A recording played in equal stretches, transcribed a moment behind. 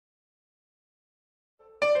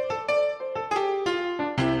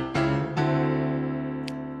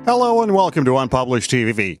Hello and welcome to Unpublished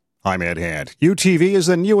TV. I'm Ed Hand. UTV is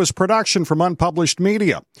the newest production from Unpublished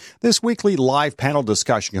Media. This weekly live panel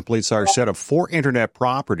discussion completes our set of 4 internet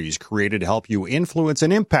properties created to help you influence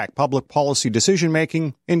and impact public policy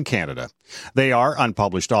decision-making in Canada. They are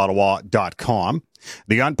unpublishedottawa.com,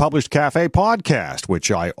 the Unpublished Cafe podcast, which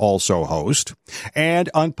I also host, and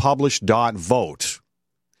unpublished.vote.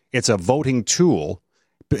 It's a voting tool,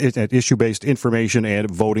 an issue-based information and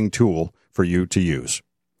voting tool for you to use.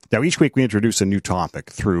 Now, each week we introduce a new topic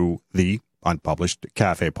through the Unpublished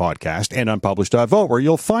Cafe podcast and Unpublished.vote, where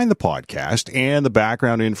you'll find the podcast and the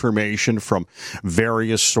background information from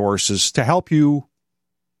various sources to help you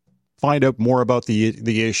find out more about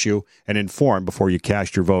the issue and inform before you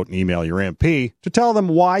cast your vote and email your MP to tell them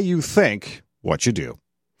why you think what you do.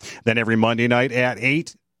 Then every Monday night at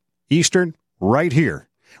 8 Eastern, right here,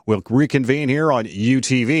 we'll reconvene here on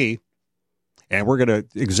UTV. And we're going to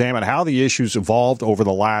examine how the issues evolved over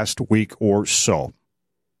the last week or so.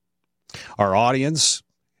 Our audience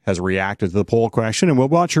has reacted to the poll question, and we'll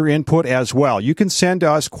want your input as well. You can send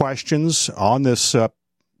us questions on this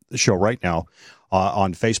show right now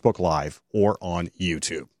on Facebook Live or on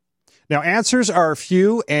YouTube. Now, answers are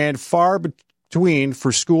few and far between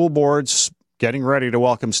for school boards getting ready to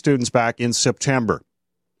welcome students back in September.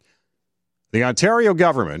 The Ontario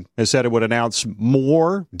government has said it would announce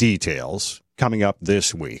more details coming up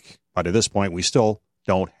this week. But at this point, we still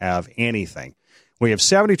don't have anything. We have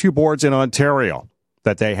 72 boards in Ontario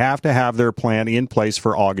that they have to have their plan in place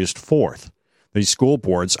for August 4th. These school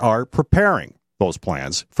boards are preparing those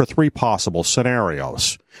plans for 3 possible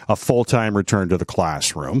scenarios: a full-time return to the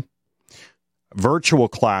classroom, virtual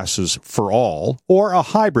classes for all, or a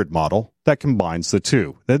hybrid model that combines the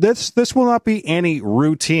two. This will not be any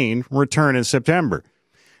routine return in September,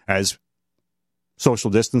 as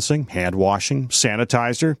social distancing, hand washing,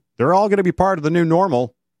 sanitizer, they're all going to be part of the new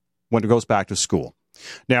normal when it goes back to school.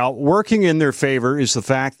 Now, working in their favor is the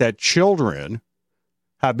fact that children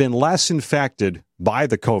have been less infected by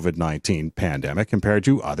the COVID-19 pandemic compared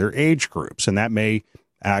to other age groups, and that may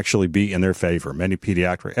actually be in their favor. Many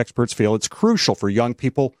pediatric experts feel it's crucial for young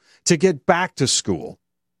people to get back to school,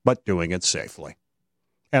 but doing it safely.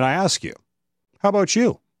 And I ask you, how about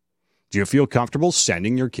you? Do you feel comfortable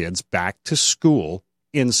sending your kids back to school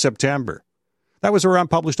in September? That was our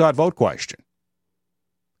Unpublished.vote question.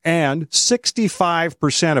 And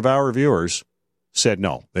 65% of our viewers said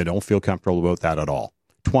no, they don't feel comfortable about that at all.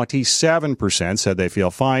 27% said they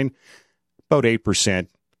feel fine. About 8%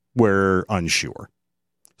 were unsure.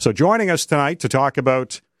 So joining us tonight to talk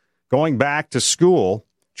about going back to school,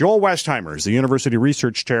 Joel Westheimer is the University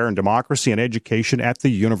Research Chair in Democracy and Education at the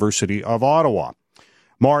University of Ottawa.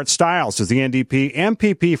 Moritz Stiles is the NDP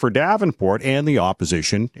MPP for Davenport and the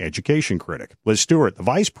opposition education critic. Liz Stewart, the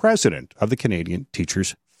Vice President of the Canadian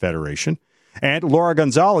Teachers Federation. And Laura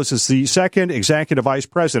Gonzalez is the second Executive Vice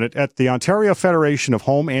President at the Ontario Federation of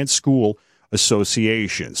Home and School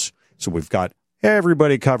Associations. So we've got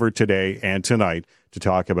everybody covered today and tonight to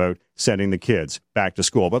talk about sending the kids back to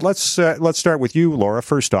school. But let's start with you, Laura.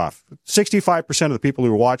 First off, 65% of the people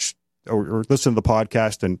who watched or listened to the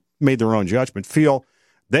podcast and made their own judgment feel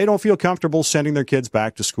they don't feel comfortable sending their kids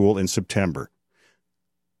back to school in September.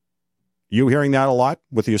 You hearing that a lot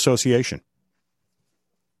with the association?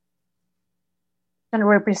 And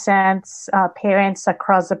represents parents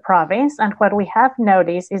across the province. And what we have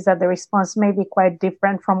noticed is that the response may be quite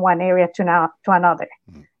different from one area to another.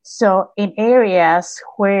 Mm. So in areas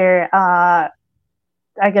where I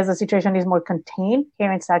guess the situation is more contained,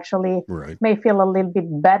 parents actually may feel a little bit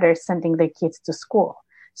better sending their kids to school.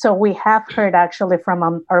 So we have heard actually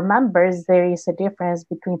from our members, there is a difference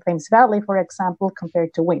between Thames Valley, for example,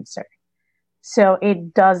 compared to Windsor. So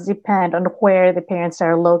it does depend on where the parents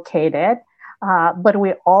are located. But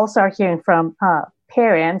we also are hearing from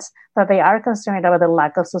parents that they are concerned about the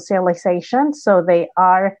lack of socialization. So they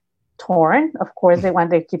are torn. Of course, they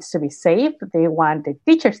want their kids to be safe. They want the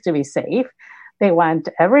teachers to be safe. They want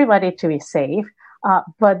everybody to be safe.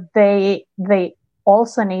 But they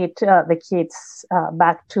also need the kids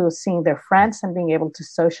back to seeing their friends and being able to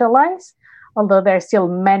socialize. Although there are still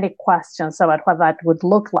many questions about what that would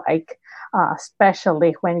look like.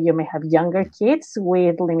 Especially when you may have younger kids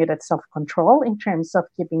with limited self-control in terms of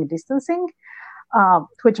keeping distancing,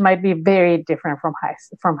 which might be very different from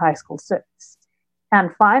high school students.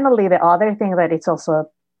 And finally, the other thing that it's also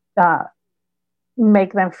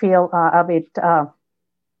make them feel a bit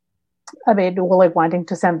like wanting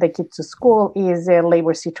to send the kids to school is a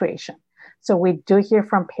labor situation. So we do hear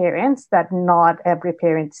from parents that not every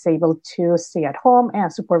parent is able to stay at home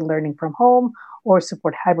and support learning from home or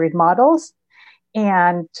support hybrid models.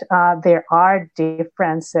 And there are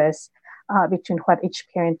differences between what each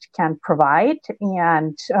parent can provide.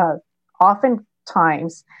 And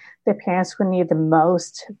oftentimes, the parents who need the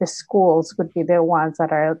most, the schools would be the ones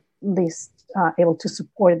that are least able to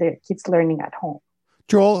support their kids learning at home.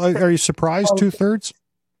 Joel, are you surprised 2/3?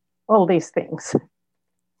 All these things.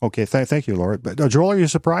 Okay, thank you, Laura. But Joel, are you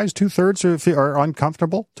surprised 2/3 are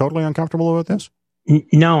uncomfortable, totally uncomfortable with this?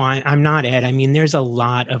 No, I'm not, Ed. I mean, there's a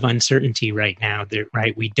lot of uncertainty right now.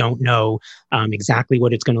 Right, we don't know exactly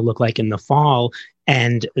what it's going to look like in the fall,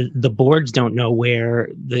 and the boards don't know where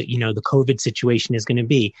the COVID situation is going to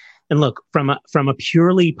be. And look, from a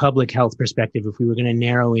purely public health perspective, if we were going to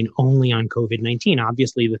narrow in only on COVID-19,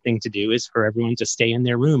 obviously the thing to do is for everyone to stay in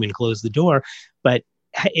their room and close the door. But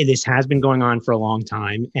this has been going on for a long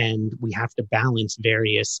time, and we have to balance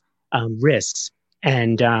various risks.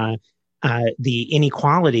 And the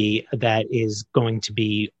inequality that is going to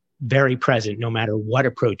be very present no matter what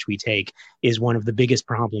approach we take is one of the biggest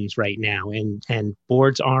problems right now. And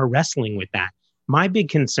boards are wrestling with that. My big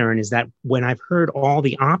concern is that when I've heard all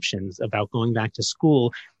the options about going back to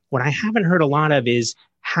school, what I haven't heard a lot of is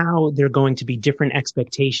how there are going to be different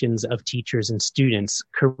expectations of teachers and students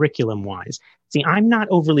curriculum-wise. See, I'm not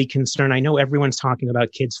overly concerned. I know everyone's talking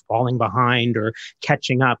about kids falling behind or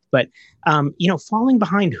catching up, but, falling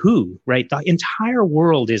behind who, right? The entire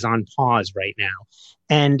world is on pause right now.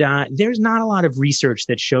 And there's not a lot of research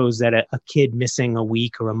that shows that a kid missing a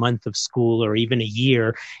week or a month of school or even a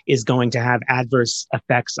year is going to have adverse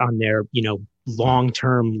effects on their,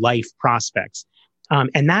 long-term life prospects.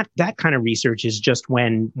 And that kind of research is just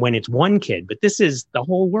when it's one kid, but this is the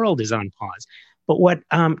whole world is on pause. But what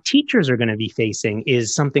teachers are going to be facing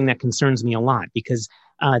is something that concerns me a lot because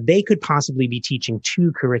they could possibly be teaching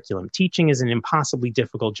two curriculum. Teaching is an impossibly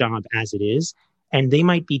difficult job as it is, and they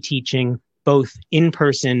might be teaching both in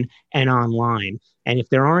person and online. And if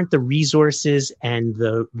there aren't the resources and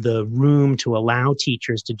the room to allow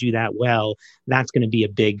teachers to do that well, that's going to be a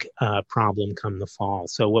big problem come the fall.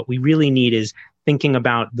 So what we really need is thinking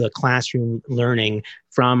about the classroom learning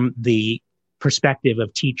from the perspective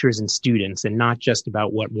of teachers and students and not just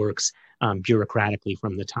about what works bureaucratically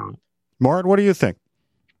from the top. Maura, what do you think?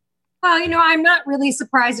 Well, I'm not really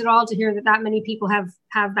surprised at all to hear that many people have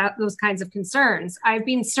those kinds of concerns. I've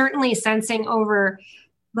been certainly sensing over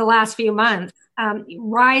the last few months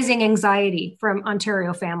rising anxiety from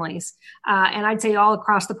Ontario families. And I'd say all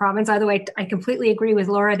across the province. By the way, I completely agree with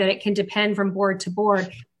Laura that it can depend from board to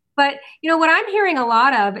board. But, what I'm hearing a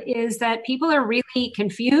lot of is that people are really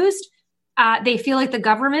confused. They feel like the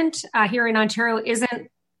government here in Ontario isn't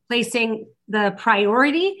placing the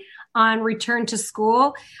priority on return to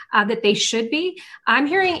school that they should be. I'm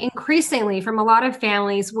hearing increasingly from a lot of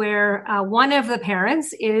families where one of the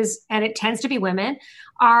parents is, and it tends to be women,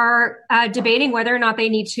 are debating whether or not they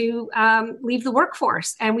need to leave the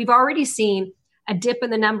workforce. And we've already seen a dip in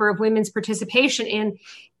the number of women's participation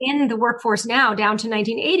in the workforce now down to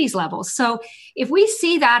 1980s levels. So if we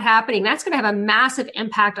see that happening, that's going to have a massive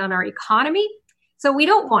impact on our economy. So we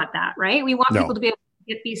don't want that, right? We want people to be able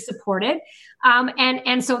to be supported.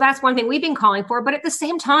 And so that's one thing we've been calling for. But at the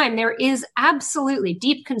same time, there is absolutely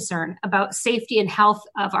deep concern about safety and health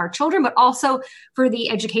of our children, but also for the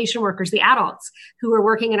education workers, the adults who are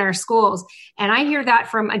working in our schools. And I hear that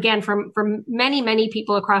from many, many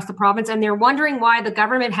people across the province. And they're wondering why the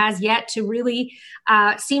government has yet to really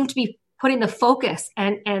seem to be putting the focus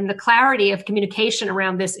and the clarity of communication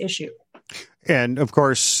around this issue. And of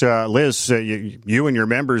course, Liz, you and your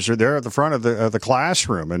members are there at the front of the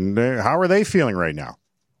classroom. And how are they feeling right now?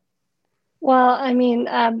 Well, I mean,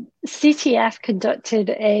 CTF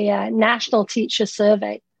conducted a national teacher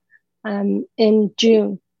survey in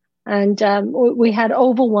June, and we had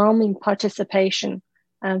overwhelming participation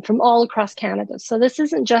from all across Canada. So this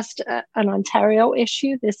isn't just an Ontario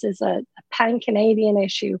issue. This is a pan-Canadian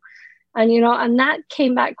issue. And, and that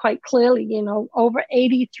came back quite clearly, over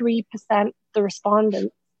 83% of the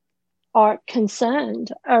respondents are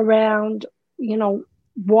concerned around,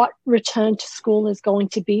 what return to school is going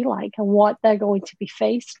to be like and what they're going to be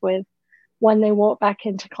faced with when they walk back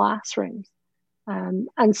into classrooms.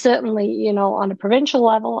 And certainly, on a provincial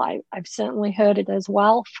level, I've certainly heard it as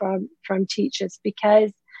well from teachers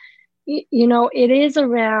because, it is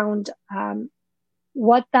around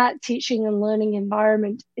what that teaching and learning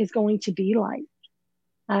environment is going to be like,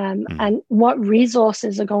 and what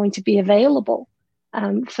resources are going to be available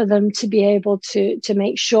for them to be able to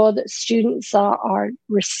make sure that students are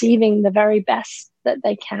receiving the very best that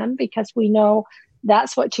they can, because we know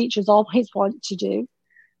that's what teachers always want to do.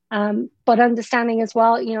 But understanding as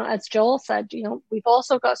well, as Joel said, we've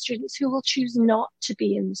also got students who will choose not to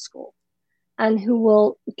be in the school. and who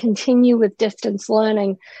will continue with distance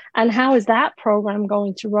learning, and how is that program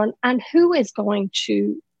going to run, and who is going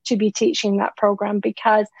to be teaching that program?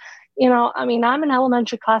 Because, I'm an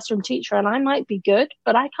elementary classroom teacher and I might be good,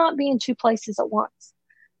 but I can't be in two places at once,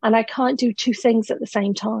 and I can't do two things at the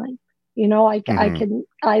same time. I can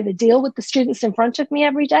either deal with the students in front of me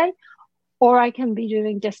every day, or I can be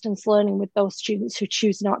doing distance learning with those students who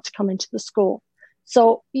choose not to come into the school.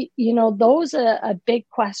 So, those are big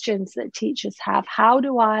questions that teachers have. How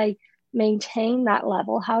do I maintain that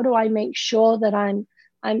level? How do I make sure that I'm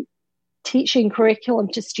teaching curriculum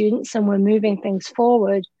to students and we're moving things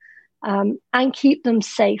forward, and keep them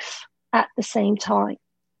safe at the same time,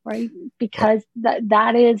 right? Because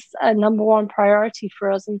that is a number one priority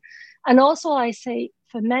for us. And also, I say,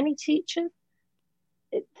 for many teachers,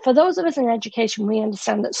 for those of us in education, we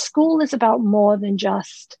understand that school is about more than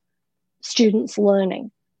just students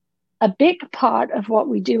learning. A big part of what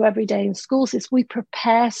we do every day in schools is we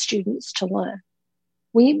prepare students to learn.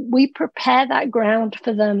 We prepare that ground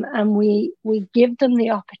for them, and we give them the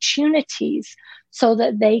opportunities so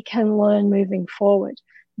that they can learn moving forward.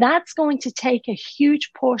 That's going to take a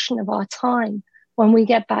huge portion of our time when we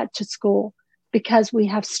get back to school, because we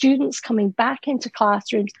have students coming back into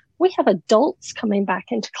classrooms. We have adults coming back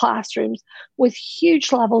into classrooms with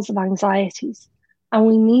huge levels of anxieties. And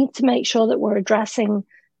we need to make sure that we're addressing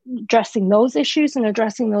those issues and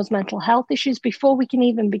addressing those mental health issues before we can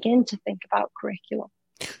even begin to think about curriculum.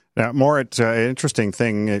 Now, Marit, interesting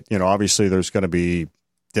thing, obviously there's going to be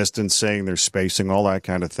distancing, there's spacing, all that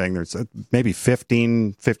kind of thing. There's maybe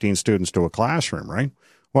 15 students to a classroom, right?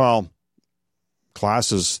 Well,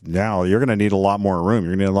 classes now, you're going to need a lot more room.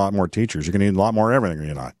 You're going to need a lot more teachers. You're going to need a lot more everything,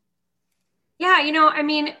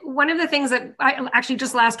 Yeah, one of the things that I actually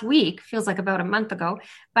just last week, feels like about a month ago,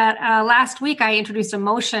 but last week I introduced a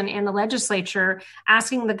motion in the legislature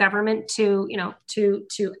asking the government to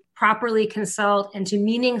properly consult and to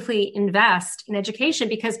meaningfully invest in education.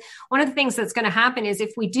 Because one of the things that's going to happen is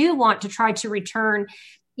if we do want to try to return,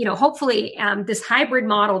 hopefully this hybrid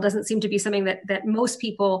model doesn't seem to be something that most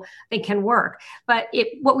people think can work. But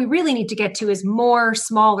what we really need to get to is more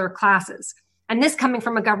smaller classes. And this coming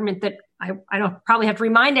from a government that I don't probably have to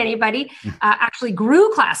remind anybody, actually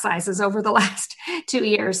grew class sizes over the last 2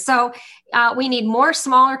 years. So we need more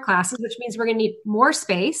smaller classes, which means we're going to need more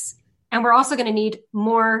space. And we're also going to need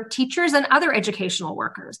more teachers and other educational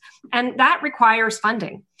workers. And that requires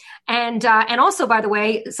funding. And also, by the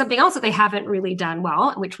way, something else that they haven't really done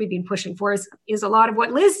well, which we've been pushing for, is a lot of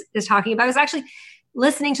what Liz is talking about, is actually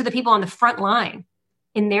listening to the people on the front line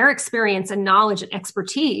in their experience and knowledge and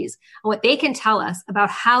expertise and what they can tell us about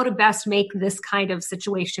how to best make this kind of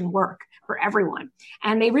situation work for everyone.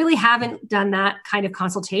 And they really haven't done that kind of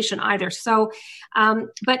consultation either. So,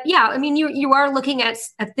 but yeah, you are looking at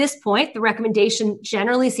this point, the recommendation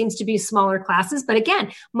generally seems to be smaller classes. But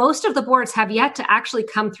again, most of the boards have yet to actually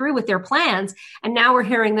come through with their plans. And now we're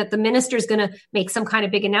hearing that the minister is going to make some kind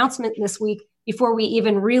of big announcement this week before we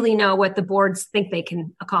even really know what the boards think they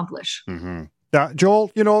can accomplish. Mm-hmm. Joel,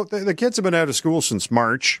 the kids have been out of school since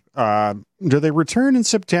March. Do they return in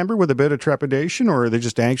September with a bit of trepidation, or are they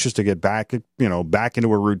just anxious to get back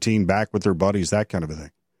into a routine, back with their buddies, that kind of a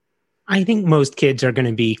thing? I think most kids are going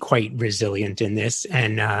to be quite resilient in this,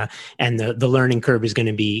 and the learning curve is going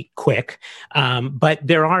to be quick. But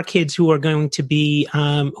there are kids who are going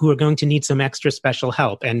to need some extra special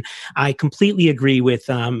help, and I completely agree with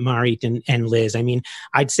Marit and Liz.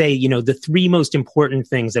 I'd say the three most important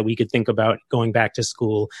things that we could think about going back to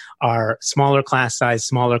school are smaller class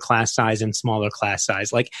size, and smaller class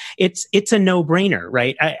size. Like it's a no-brainer,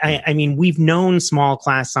 right? I mean, we've known small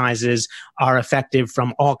class sizes are effective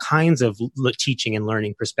from all kinds of teaching and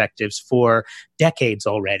learning perspectives for decades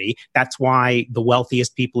already. That's why the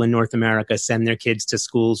wealthiest people in North America send their kids to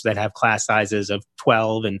schools that have class sizes of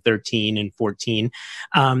 12 and 13 and 14.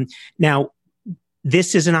 Now,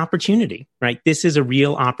 this is an opportunity, right? This is a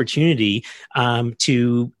real opportunity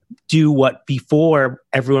to do what before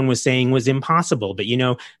everyone was saying was impossible. But,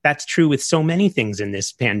 that's true with so many things in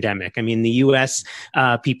this pandemic. The U.S.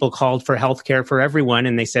 People called for healthcare for everyone,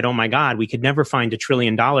 and they said, oh my God, we could never find $1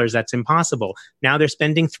 trillion. That's impossible. Now they're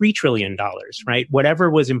spending $3 trillion, right?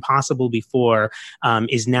 Whatever was impossible before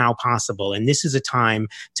is now possible. And this is a time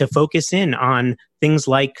to focus in on things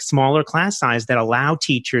like smaller class size that allow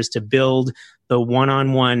teachers to build the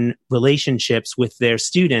one-on-one relationships with their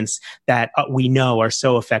students that we know are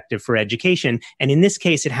so effective for education. And in this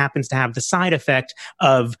case, it happens to have the side effect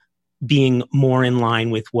of being more in line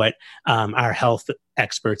with what our health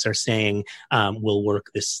experts are saying will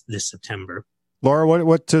work this September. Laura,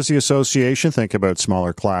 what does the association think about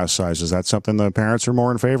smaller class sizes? Is that something the parents are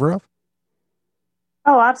more in favor of?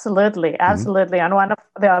 Oh, absolutely. Absolutely. And one of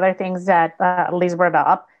the other things that Liz brought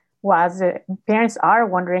up was parents are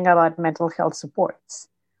wondering about mental health supports.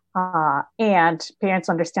 And parents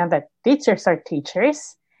understand that teachers are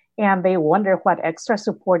teachers, and they wonder what extra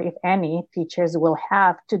support, if any, teachers will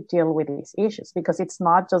have to deal with these issues, because it's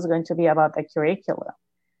not just going to be about the curriculum.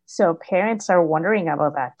 So parents are wondering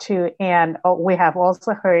about that too. And we have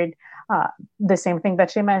also heard the same thing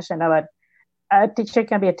that she mentioned about a teacher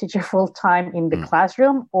can be a teacher full time in the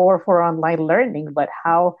classroom or for online learning, but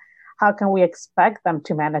how can we expect them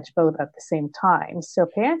to manage both at the same time? So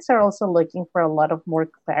parents are also looking for a lot of more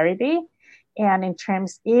clarity. And in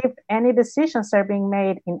terms, if any decisions are being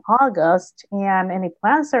made in August and any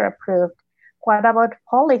plans are approved, what about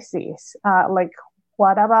policies? Like,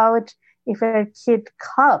 what about if a kid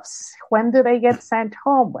coughs? When do they get sent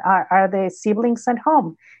home? Are the siblings sent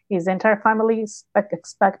home? Is the entire family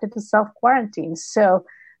expected to self-quarantine? So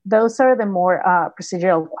those are the more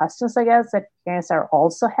procedural questions, I guess, that parents are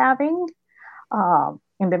also having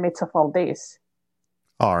in the midst of all this.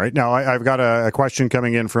 All right. Now, I've got a question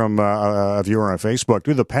coming in from a viewer on Facebook.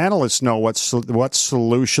 Do the panelists know what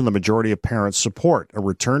solution the majority of parents support, a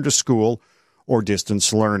return to school or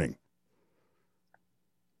distance learning?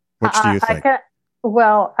 Which do you think?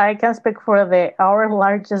 I can speak for our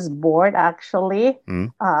largest board, actually,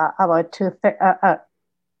 about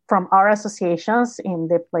from our associations in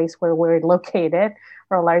the place where we're located.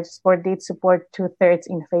 Our largest board did support 2/3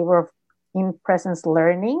 in favor of in-presence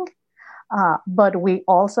learning. But we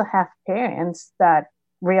also have parents that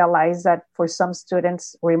realize that for some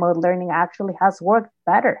students, remote learning actually has worked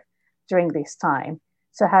better during this time.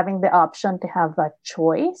 So having the option to have that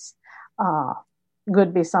choice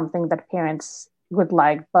could be something that parents would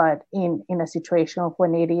like, but in a situation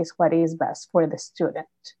when it is what is best for the student.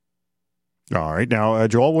 All right. Now,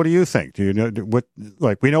 Joel, what do you think? Do you know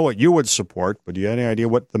we know what you would support, but do you have any idea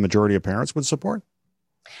what the majority of parents would support?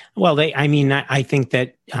 Well, I think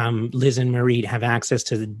that Liz and Marie have access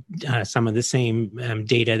to some of the same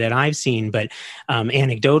data that I've seen, but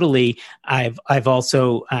anecdotally, I've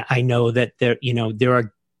also I know that there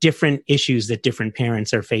are different issues that different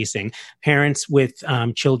parents are facing. Parents with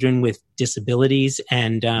children with disabilities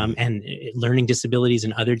and learning disabilities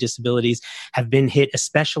and other disabilities have been hit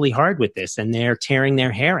especially hard with this, and they're tearing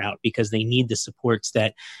their hair out because they need the supports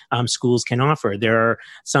that schools can offer. There are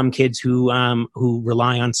some kids who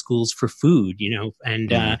rely on schools for food,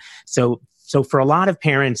 and So for a lot of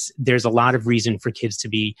parents, there's a lot of reason for kids to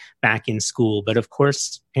be back in school. But of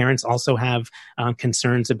course, parents also have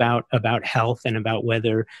concerns about health and about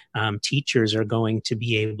whether teachers are going to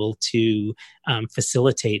be able to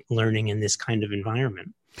facilitate learning in this kind of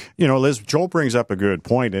environment. Liz, Joel brings up a good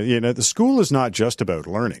point. The school is not just about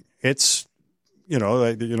learning. It's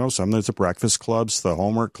some there's the breakfast clubs, the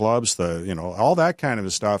homework clubs, all that kind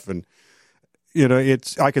of stuff. And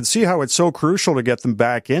I can see how it's so crucial to get them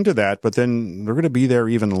back into that, but then they're going to be there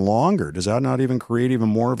even longer. Does that not even create even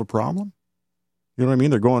more of a problem? You know what I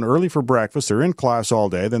mean? They're going early for breakfast, they're in class all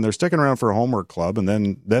day, then they're sticking around for a homework club, and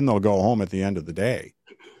then they'll go home at the end of the day.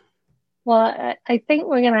 Well, I think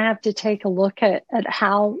we're going to have to take a look at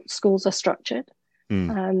how schools are structured.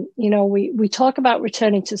 We talk about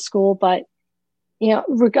returning to school, but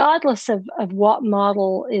regardless of what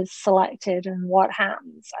model is selected and what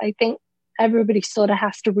happens, I think everybody sort of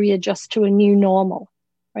has to readjust to a new normal,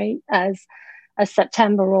 right? As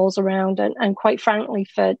September rolls around, and quite frankly,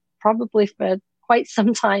 for quite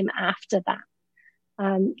some time after that.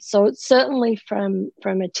 So certainly from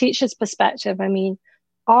a teacher's perspective,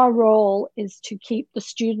 our role is to keep the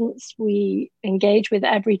students we engage with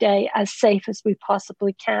every day as safe as we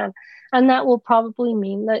possibly can. And that will probably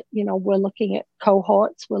mean that, we're looking at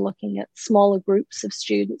cohorts, we're looking at smaller groups of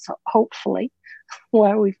students, hopefully,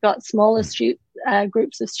 where we've got smaller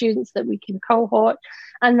groups of students that we can cohort.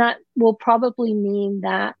 And that will probably mean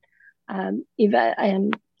that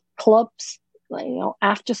clubs,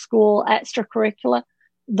 after school, extracurricular,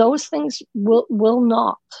 those things will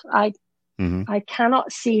not. I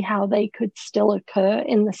cannot see how they could still occur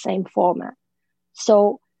in the same format.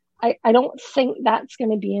 So I don't think that's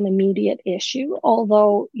going to be an immediate issue,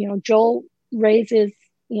 although, Joel raises,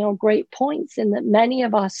 great points in that many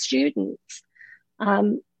of our students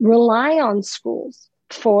rely on schools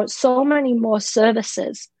for so many more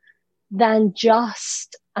services than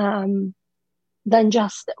just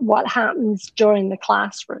what happens during the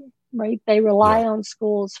classroom, right? They rely on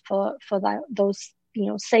schools for those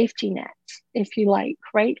safety nets, if you like,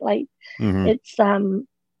 right? Like it's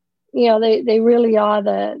they really are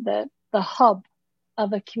the hub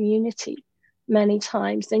of a community many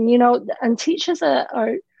times, and and teachers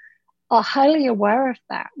are are highly aware of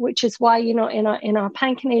that, which is why, in our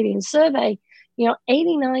Pan-Canadian survey,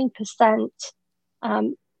 89%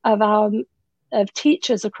 of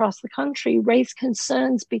teachers across the country raised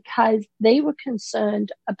concerns because they were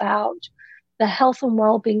concerned about the health and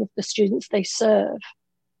well-being of the students they serve,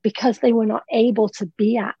 because they were not able to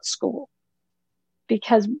be at school,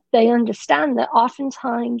 because they understand that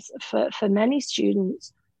oftentimes for many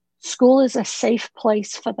students, school is a safe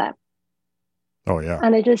place for them. Oh, yeah.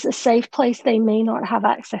 And it is a safe place they may not have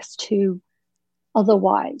access to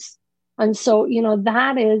otherwise. And so,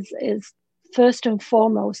 that is first and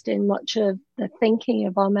foremost in much of the thinking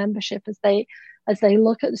of our membership as they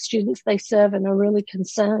look at the students they serve and are really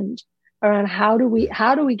concerned around how do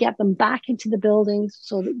we get them back into the buildings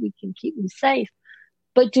so that we can keep them safe,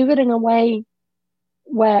 but do it in a way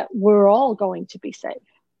where we're all going to be safe.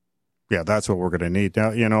 Yeah, that's what we're going to need.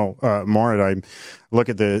 Now, Marit, I look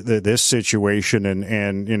at this situation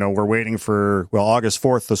and we're waiting for, August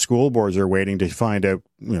 4th, the school boards are waiting to find out,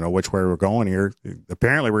 which way we're going here.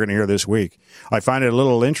 Apparently we're going to hear this week. I find it a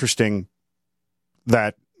little interesting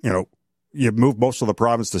that, you've moved most of the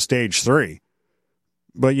province to stage 3,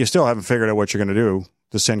 but you still haven't figured out what you're going to do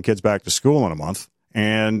to send kids back to school in a month.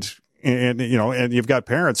 And you've got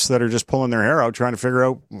parents that are just pulling their hair out trying to figure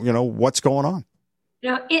out, what's going on.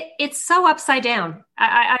 It's so upside down.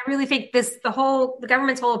 I really think the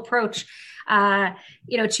government's whole approach,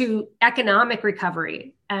 to economic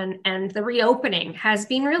recovery and the reopening has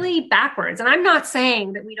been really backwards. And I'm not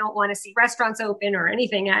saying that we don't want to see restaurants open or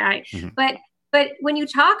anything. But when you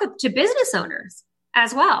talk to business owners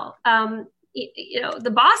as well,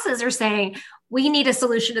 the bosses are saying we need a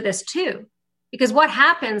solution to this too, because what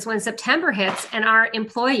happens when September hits and our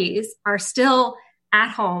employees are still at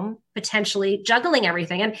home, potentially juggling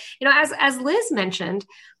everything. And, as Liz mentioned,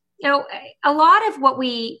 a lot of what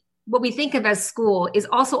we think of as school is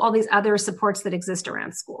also all these other supports that exist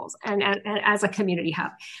around schools and as a community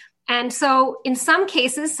hub. And so in some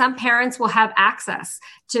cases, some parents will have access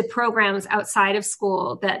to programs outside of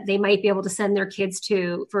school that they might be able to send their kids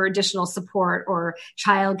to for additional support or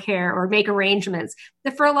childcare or make arrangements.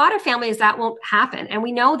 But for a lot of families, that won't happen. And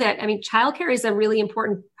we know that, childcare is a really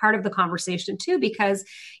important part of the conversation too, because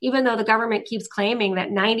even though the government keeps claiming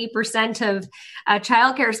that 90% of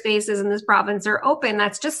childcare spaces in this province are open,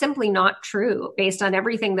 that's just simply not true based on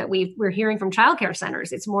everything that we're hearing from childcare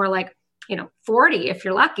centers. It's more like 40 if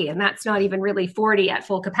you're lucky. And that's not even really 40 at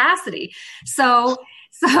full capacity. So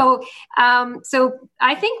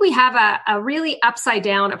I think we have a really upside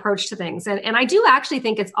down approach to things. And I do actually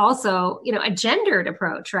think it's also, a gendered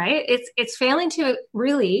approach, right? It's failing to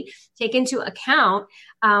really take into account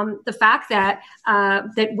the fact that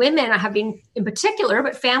women have been, in particular,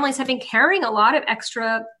 but families have been carrying a lot of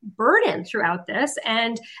extra burden throughout this.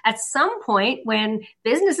 And at some point when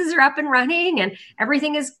businesses are up and running and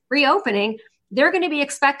everything is reopening, they're going to be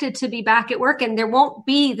expected to be back at work, and there won't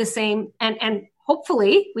be the same, and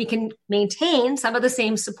hopefully we can maintain some of the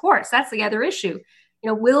same supports. That's the other issue.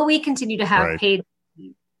 Will we continue to have paid?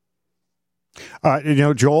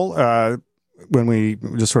 Joel, when we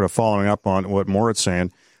just sort of following up on what Marit's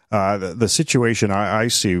saying, the situation I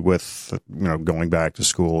see with, going back to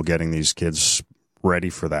school, getting these kids ready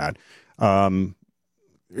for that,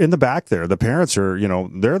 in the back there, the parents are,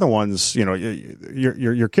 they're the ones,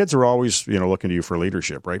 your kids are always, looking to you for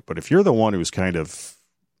leadership, right? But if you're the one who's kind of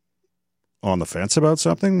on the fence about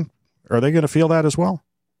something, are they going to feel that as well?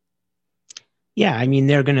 Yeah,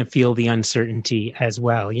 they're going to feel the uncertainty as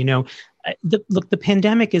well. The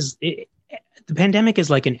pandemic is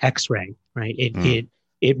like an X-ray, right?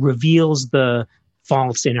 It reveals the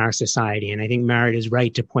faults in our society, and I think Marit is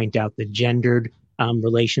right to point out the gendered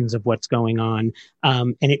relations of what's going on,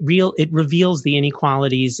 and it reveals the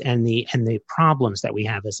inequalities and the problems that we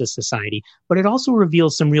have as a society. But it also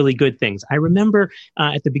reveals some really good things. I remember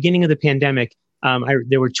at the beginning of the pandemic,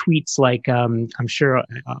 there were tweets like, I'm sure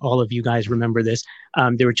all of you guys remember this.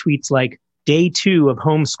 There were tweets like, "Day 2 of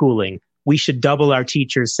homeschooling, we should double our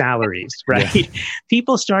teachers' salaries," right? Yeah.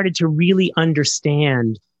 People started to really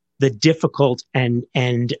understand the difficult and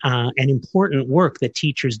important work that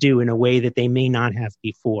teachers do in a way that they may not have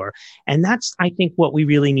before. And that's, I think, what we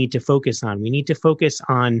really need to focus on. We need to focus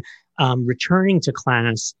on returning to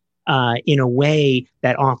class in a way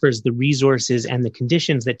that offers the resources and the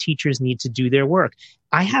conditions that teachers need to do their work.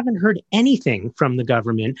 I haven't heard anything from the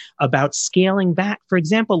government about scaling back. For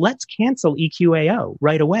example, let's cancel EQAO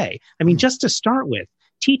right away. Just to start with,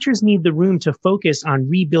 teachers need the room to focus on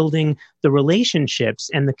rebuilding the relationships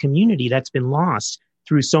and the community that's been lost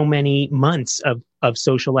through so many months of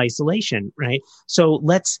social isolation, right? So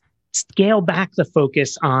let's scale back the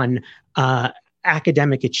focus on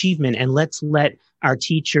academic achievement, and let's let our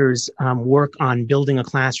teachers work on building a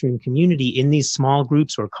classroom community in these small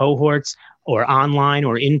groups or cohorts or online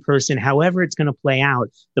or in person, however it's going to play out.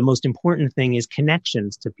 The most important thing is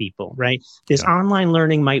connections to people, right? This online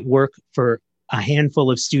learning might work for a handful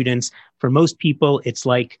of students. For most people, it's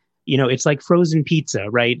like, it's like frozen pizza,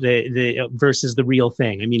 right? The versus the real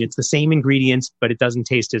thing. I mean, it's the same ingredients, but it doesn't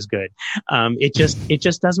taste as good. It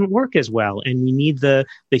just doesn't work as well. And we need the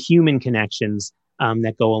human connections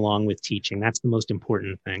that go along with teaching. That's the most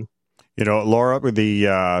important thing. Laura,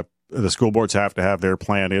 the school boards have to have their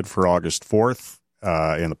plan in for August 4th.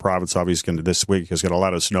 And the province obviously this week is going to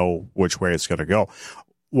let us know which way it's going to go.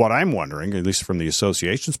 What I'm wondering, at least from the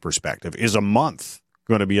association's perspective, is a month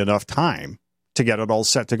going to be enough time to get it all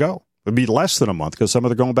set to go? It'd be less than a month because some of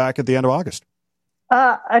them are going back at the end of August.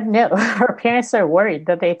 No, our parents are worried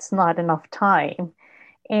that it's not enough time.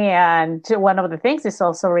 And one of the things is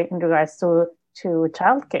also in regards to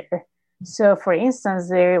childcare. So, for instance,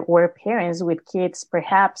 there were parents with kids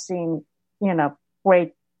perhaps in,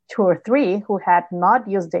 grade 2 or 3 who had not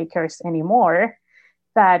used daycares anymore,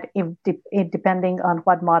 that depending on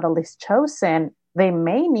what model is chosen, they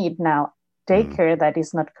may need now daycare that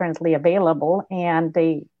is not currently available, and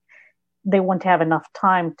they won't have enough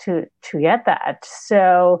time to get that.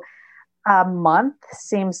 So a month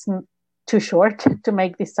seems too short to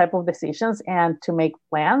make these type of decisions and to make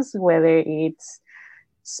plans, whether it's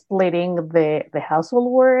splitting the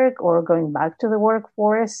household work or going back to the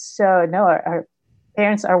workforce. So no, our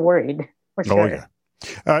parents are worried for sure. Oh, yeah.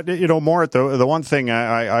 Mort, the one thing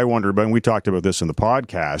I wonder about, and we talked about this in the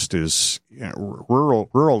podcast, is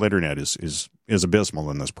rural internet is abysmal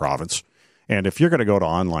in this province. And if you're going to go to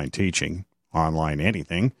online teaching, online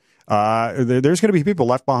anything, there's going to be people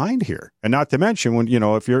left behind here. And not to mention when,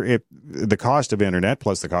 if the cost of internet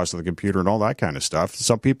plus the cost of the computer and all that kind of stuff,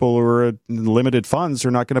 some people who are limited funds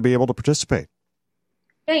are not going to be able to participate.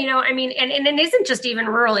 Yeah, and it isn't just even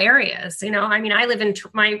rural areas. I live in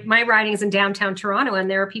my riding is in downtown Toronto, and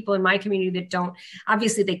there are people in my community that don't.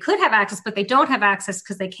 Obviously, they could have access, but they don't have access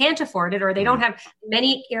because they can't afford it, or they don't have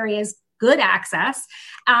many areas good access.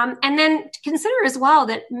 And then consider as well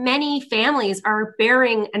that many families are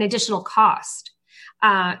bearing an additional cost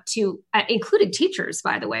to included teachers,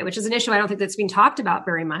 by the way, which is an issue I don't think that's being talked about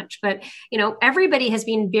very much. But, everybody has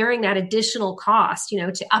been bearing that additional cost,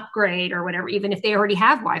 to upgrade or whatever, even if they already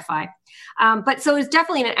have Wi-Fi. But so it's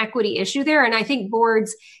definitely an equity issue there. And I think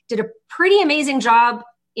boards did a pretty amazing job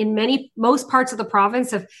in most parts of the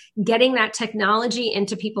province of getting that technology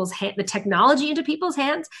into people's hands,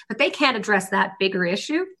 but they can't address that bigger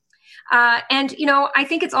issue. And I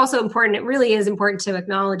think it's also important, it really is important to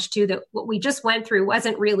acknowledge too, that what we just went through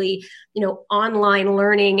wasn't really, online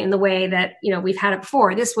learning in the way that, we've had it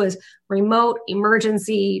before. This was remote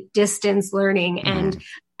emergency distance learning.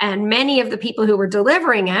 And many of the people who were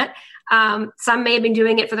delivering it, some may have been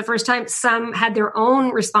doing it for the first time. Some had their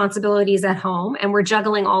own responsibilities at home and were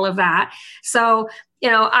juggling all of that. So,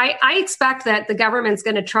 I expect that the government's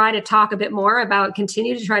going to try to talk a bit more about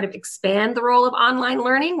continue to try to expand the role of online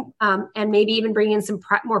learning and maybe even bring in some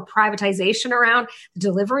more privatization around the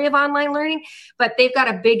delivery of online learning. But they've got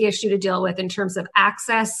a big issue to deal with in terms of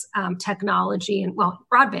access, technology, and,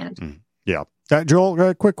 broadband. Yeah. Joel,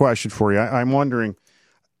 a quick question for you. I'm wondering,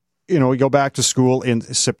 we go back to school in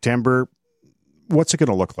September. What's it going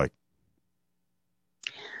to look like?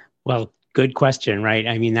 Well, good question, right?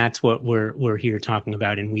 I mean, that's what we're here talking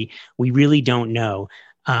about, and we really don't know.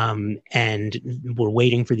 And we're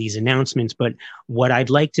waiting for these announcements. But what I'd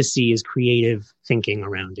like to see is creative thinking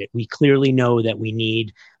around it. We clearly know that we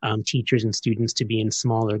need teachers and students to be in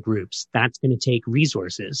smaller groups. That's going to take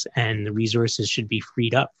resources, and the resources should be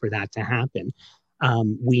freed up for that to happen.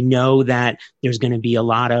 We know that there's going to be a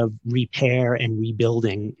lot of repair and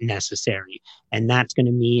rebuilding necessary. And that's going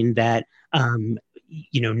to mean that,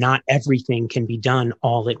 not everything can be done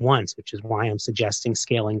all at once, which is why I'm suggesting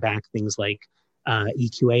scaling back things like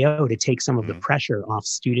EQAO to take some of the pressure off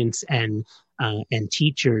students and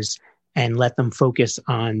teachers and let them focus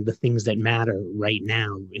on the things that matter right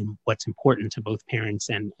now and what's important to both parents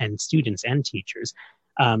and students and teachers.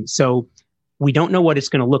 So we don't know what it's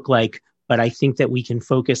going to look like, but I think that we can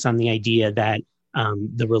focus on the idea that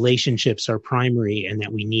the relationships are primary and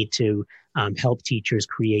that we need to help teachers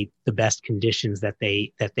create the best conditions that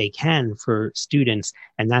they can for students,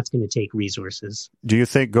 and that's going to take resources. Do you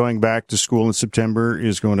think going back to school in September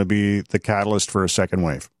is going to be the catalyst for a second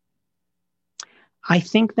wave? I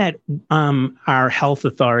think that our health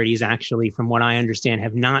authorities actually, from what I understand,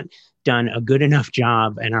 have not done a good enough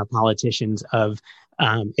job, and our politicians, of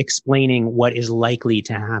explaining what is likely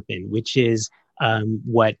to happen, which is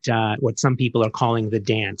what some people are calling the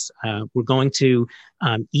dance. We're going to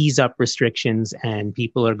ease up restrictions, and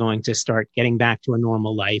people are going to start getting back to a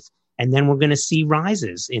normal life. And then we're going to see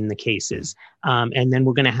rises in the cases. And then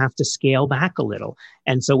we're going to have to scale back a little.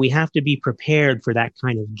 And so we have to be prepared for that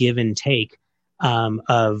kind of give and take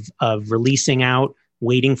of releasing out,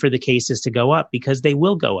 waiting for the cases to go up, because they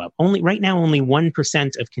will go up. Only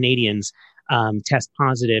 1% of Canadians test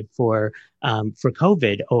positive for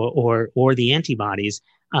COVID or the antibodies,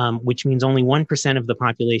 which means only 1% of the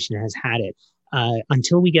population has had it.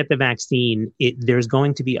 Until we get the vaccine, there's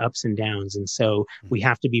going to be ups and downs. And so we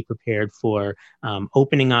have to be prepared for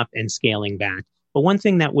opening up and scaling back. But one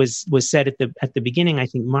thing that was said at the beginning, I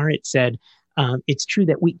think Marit said, it's true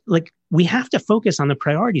that we have to focus on the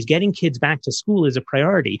priorities. Getting kids back to school is a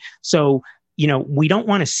priority. So, we don't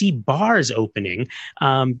want to see bars opening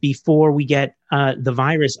before we get the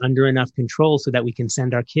virus under enough control so that we can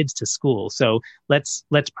send our kids to school. So let's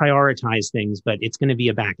prioritize things, but it's going to be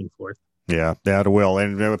a back and forth. Yeah, that will.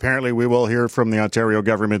 And apparently we will hear from the Ontario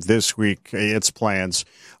government this week, its plans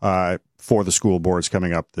for the school boards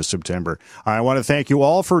coming up this September. I want to thank you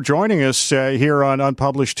all for joining us here on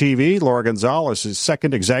Unpublished TV. Laura Gonzalez is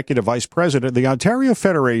second executive vice president of the Ontario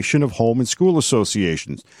Federation of Home and School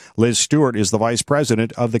Associations. Liz Stewart is the vice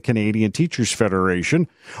president of the Canadian Teachers Federation.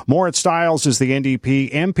 Moritz Stiles is the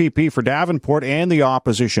NDP MPP for Davenport and the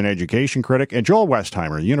opposition education critic. And Joel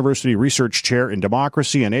Westheimer, University Research Chair in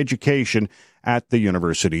Democracy and Education at the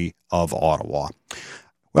University of Ottawa.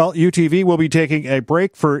 Well, UTV will be taking a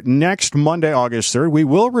break for next Monday, August 3rd. We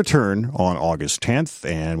will return on August 10th,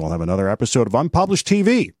 and we'll have another episode of Unpublished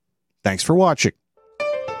TV. Thanks for watching.